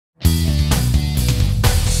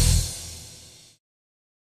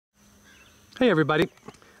Hey everybody,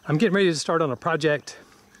 I'm getting ready to start on a project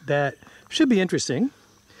that should be interesting.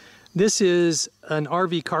 This is an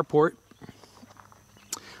RV carport.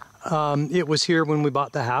 It was here when we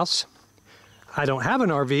bought the house. I don't have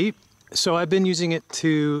an RV, so I've been using it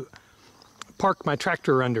to park my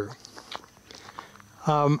tractor under.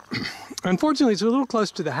 Unfortunately, it's a little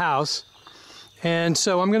close to the house, and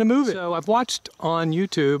so I'm going to move it. So I've watched on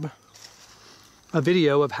YouTube a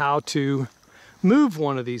video of how to move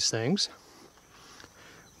one of these things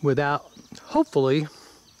without, hopefully,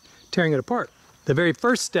 tearing it apart. The very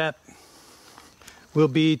first step will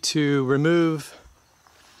be to remove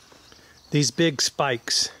these big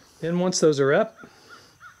spikes. Then once those are up,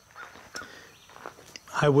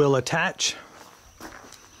 I will attach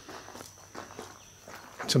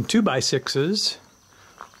some 2x6s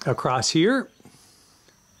across here,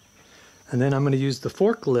 and then I'm going to use the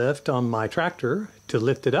forklift on my tractor to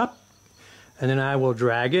lift it up, and then I will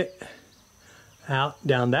drag it out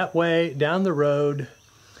down that way, down the road,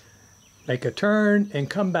 make a turn and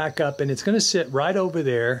come back up, and it's going to sit right over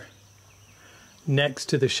there next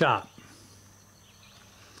to the shop.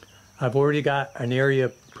 I've already got an area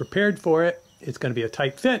prepared for it. It's going to be a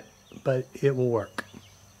tight fit, but it will work.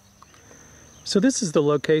 So this is the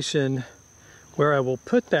location where I will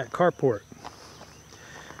put that carport.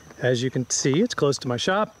 As you can see, it's close to my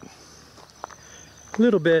shop. A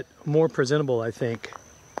little bit more presentable, I think.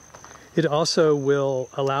 It also will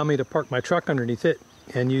allow me to park my truck underneath it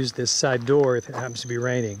and use this side door if it happens to be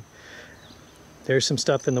raining. There's some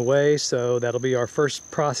stuff in the way, so that'll be our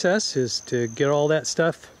first process, is to get all that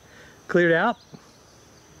stuff cleared out,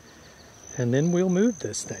 and then we'll move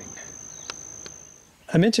this thing.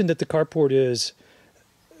 I mentioned that the carport is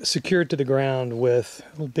secured to the ground with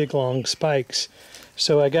big long spikes,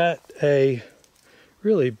 so I got a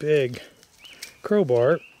really big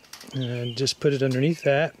crowbar and just put it underneath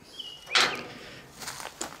that,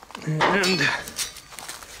 and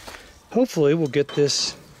hopefully we'll get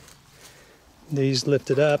these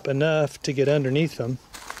lifted up enough to get underneath them.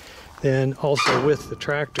 Then also with the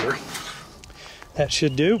tractor, that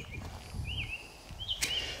should do.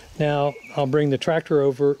 Now I'll bring the tractor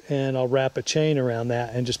over and I'll wrap a chain around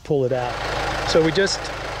that and just pull it out. So we just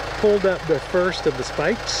pulled up the first of the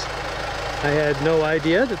spikes. I had no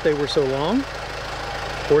idea that they were so long.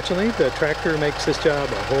 Fortunately, the tractor makes this job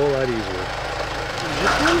a whole lot easier.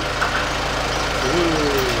 This one?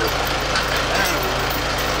 Ooh.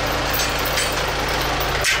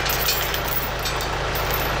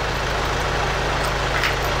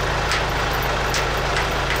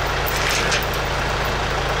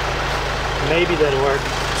 Maybe that'll work.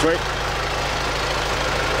 Sweet.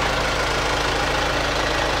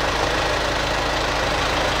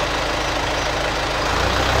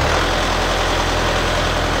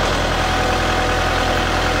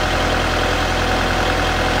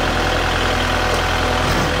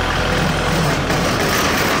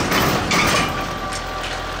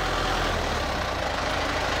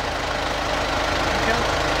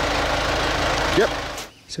 Yep.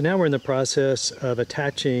 So now we're in the process of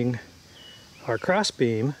attaching our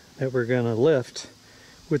crossbeam that we're going to lift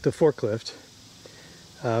with the forklift.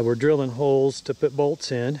 We're drilling holes to put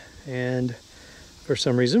bolts in, and for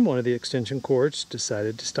some reason one of the extension cords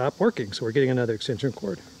decided to stop working, so we're getting another extension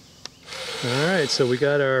cord. Alright, so we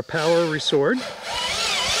got our power restored. Now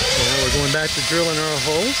we're going back to drilling our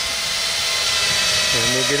holes,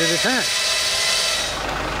 and we'll get it attached.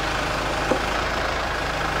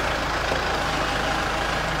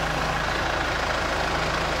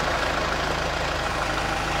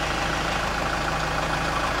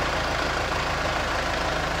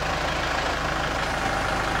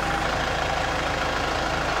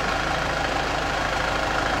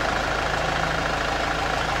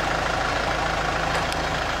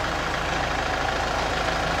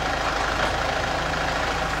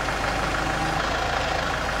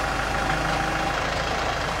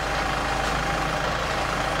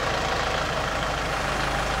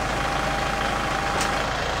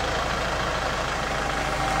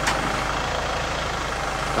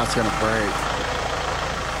 That's gonna break.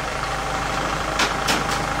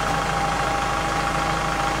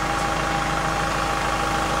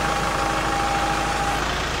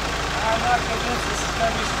 I'm not convinced this is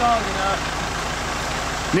gonna be strong enough.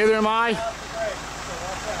 Neither am I.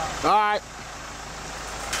 Alright.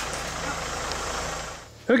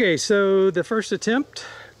 Okay, so the first attempt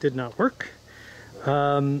did not work.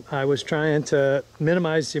 I was trying to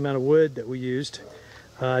minimize the amount of wood that we used.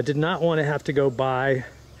 I did not want to have to go buy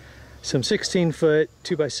some 16-foot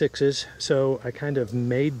 2x6s, so I kind of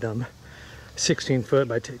made them 16 foot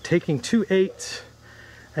by taking 2 8s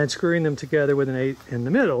and screwing them together with an 8 in the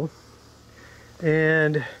middle.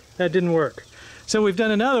 and that didn't work. So we've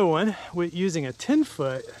done another one with using a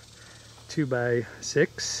 10-foot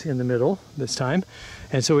 2x6 in the middle this time.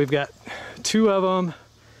 And so we've got 2 of them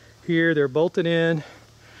here, they're bolted in.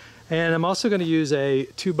 And I'm also going to use a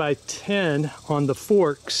 2x10 on the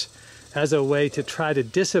forks as a way to try to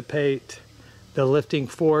dissipate the lifting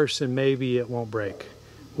force, and maybe it won't break.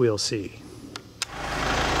 We'll see.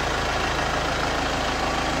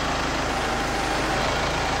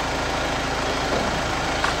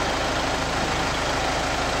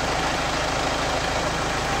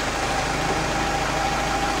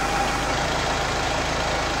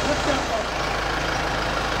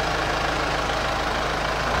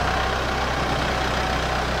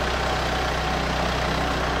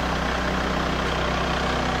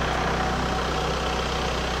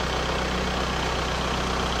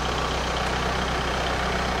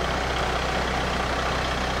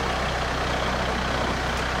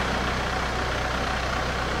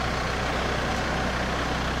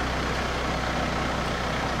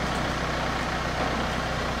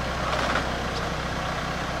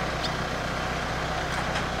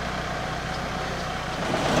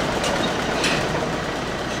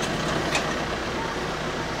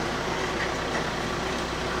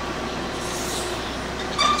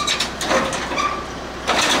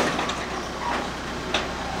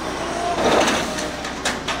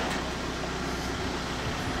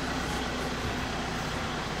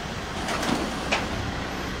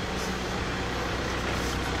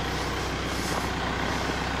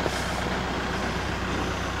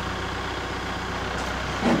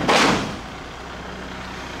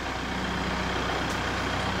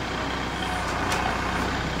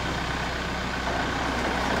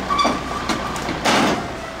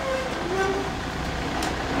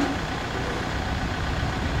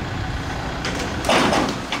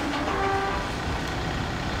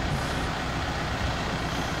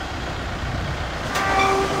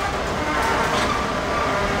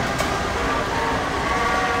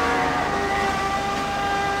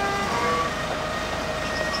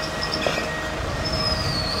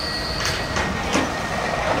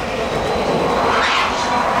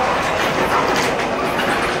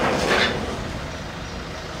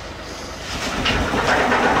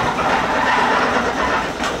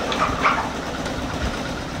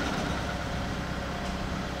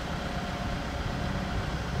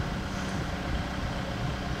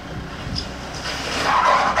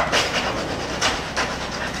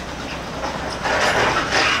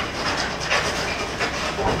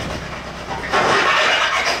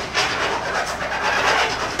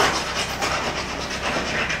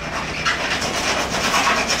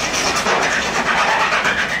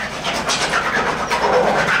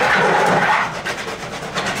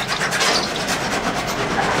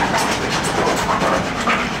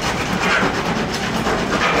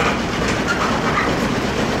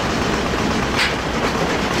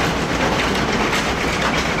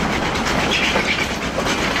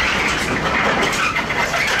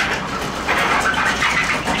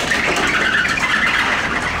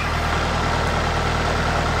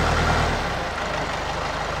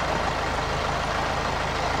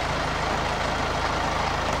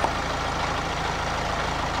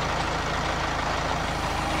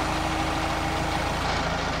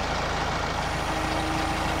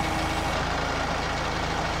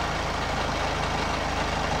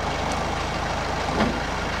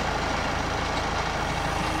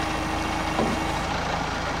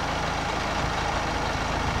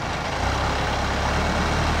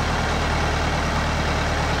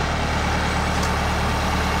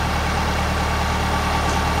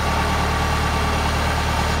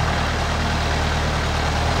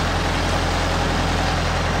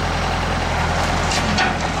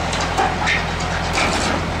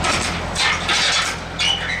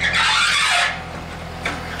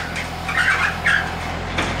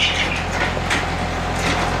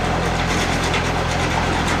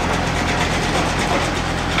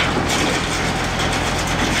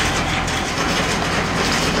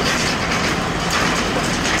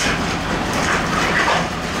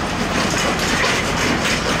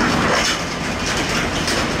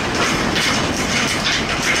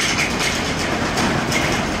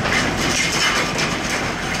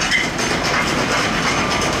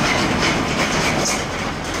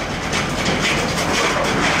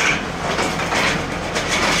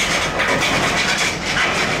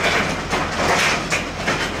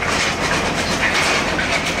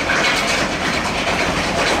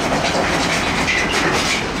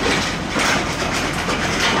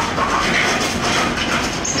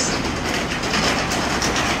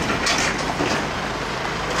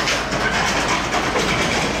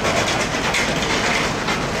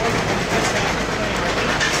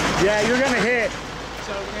 Yeah, you're gonna hit.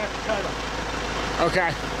 So we're gonna have to cut them. Okay.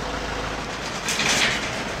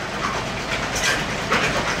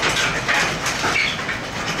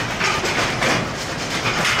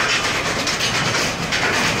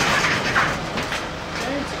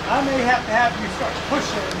 James, I may have to have you start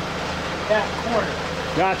pushing that corner.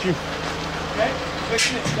 Got you. Okay?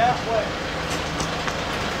 Pushing it that way.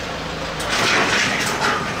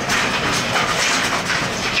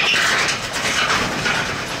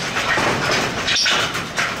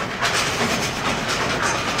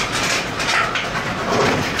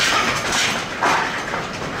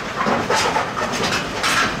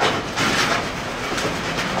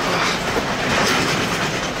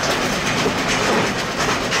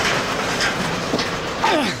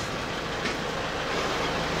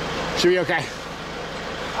 Should be okay. I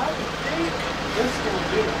think this will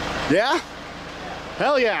do it. Yeah?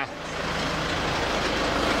 Hell yeah.